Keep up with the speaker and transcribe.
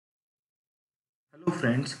Hello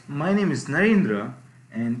friends, my name is Narendra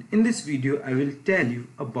and in this video I will tell you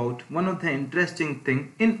about one of the interesting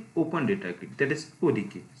thing in Open Data Kit, that is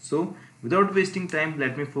ODK. So without wasting time,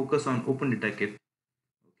 let me focus on Open Data Kit.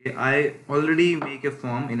 Okay, I already make a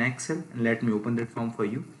form in Excel and let me open that form for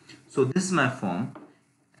you. So this is my form.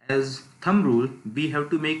 As thumb rule, we have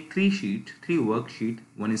to make three worksheet.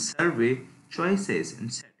 One is survey, choices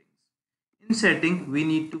and settings. In setting, we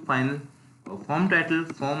need to find a form title,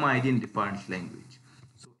 form ID and default language.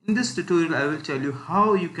 So in this tutorial, I will tell you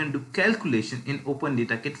how you can do calculation in Open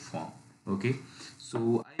Data Kit form. Okay.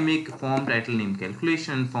 So I make form title name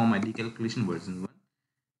calculation, form ID calculation version 1.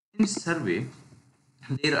 In survey,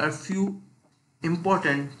 there are few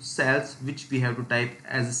important cells which we have to type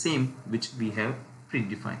as the same which we have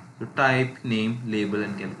predefined. So type, name, label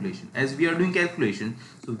and calculation. As we are doing calculation,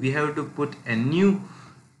 so we have to put a new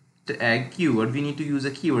tag keyword. We need to use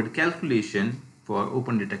a keyword calculation for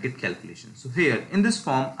Open Data Kit calculation. So here in this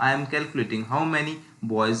form I am calculating how many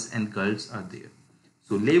boys and girls are there.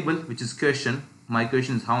 So label, which is question, my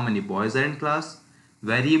question is how many boys are in class.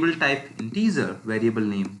 Variable type integer, variable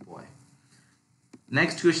name boy.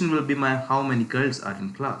 Next question will be my how many girls are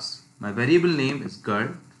in class. My variable name is girl,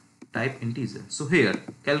 type integer. So here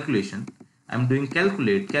calculation, I'm doing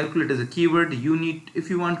calculate. Calculate is a keyword. You need, if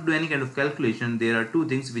you want to do any kind of calculation, there are two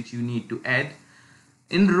things which you need to add.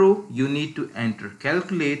 In row you need to enter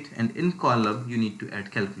calculate, and in column you need to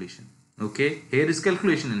add calculation. Okay, here is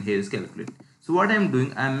calculation and here is calculate. So what I'm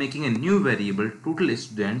doing, I'm making a new variable total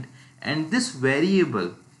student, and this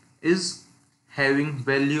variable is having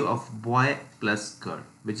value of boy plus girl,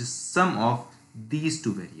 which is sum of these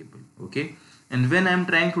two variables. Okay, and when I'm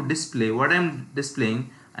trying to display, what I'm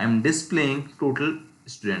displaying total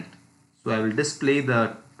student. So I will display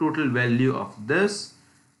the total value of this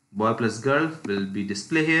boy plus girl will be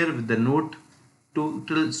displayed here with the note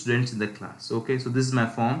total students in the class. Okay, so this is my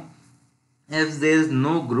form. As there is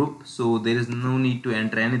no group, so there is no need to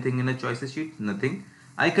enter anything in a choices sheet, nothing.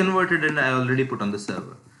 I converted and I already put on the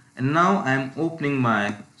server. And now I am opening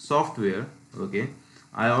my software. Okay,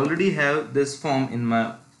 I already have this form in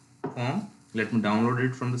my form. Let me download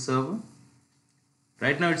it from the server.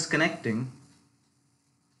 Right now it's connecting.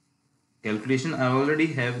 Calculation, I already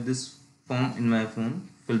have this form in my phone.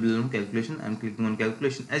 Fill below calculation. I'm clicking on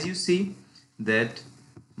calculation. As you see that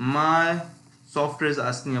my software is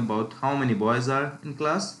asking about how many boys are in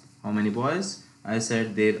class. How many boys? I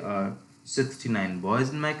said there are 69 boys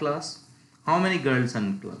in my class. How many girls are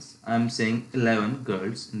in class? I'm saying 11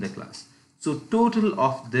 girls in the class. So total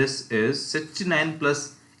of this is 69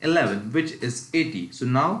 plus 11, which is 80. So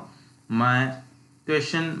now my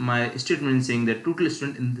statement is saying that total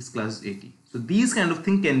student in this class is 80. So these kind of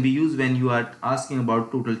thing can be used when you are asking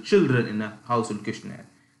about total children in a household questionnaire.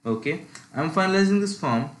 Okay, I'm finalizing this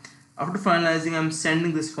form. After finalizing, I'm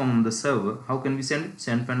sending this form on the server. How can we send it?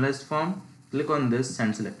 Send finalized form. Click on this,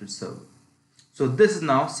 send selected server. So this is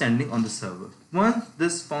now sending on the server. Once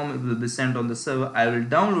this form will be sent on the server, I will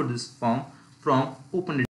download this form from Open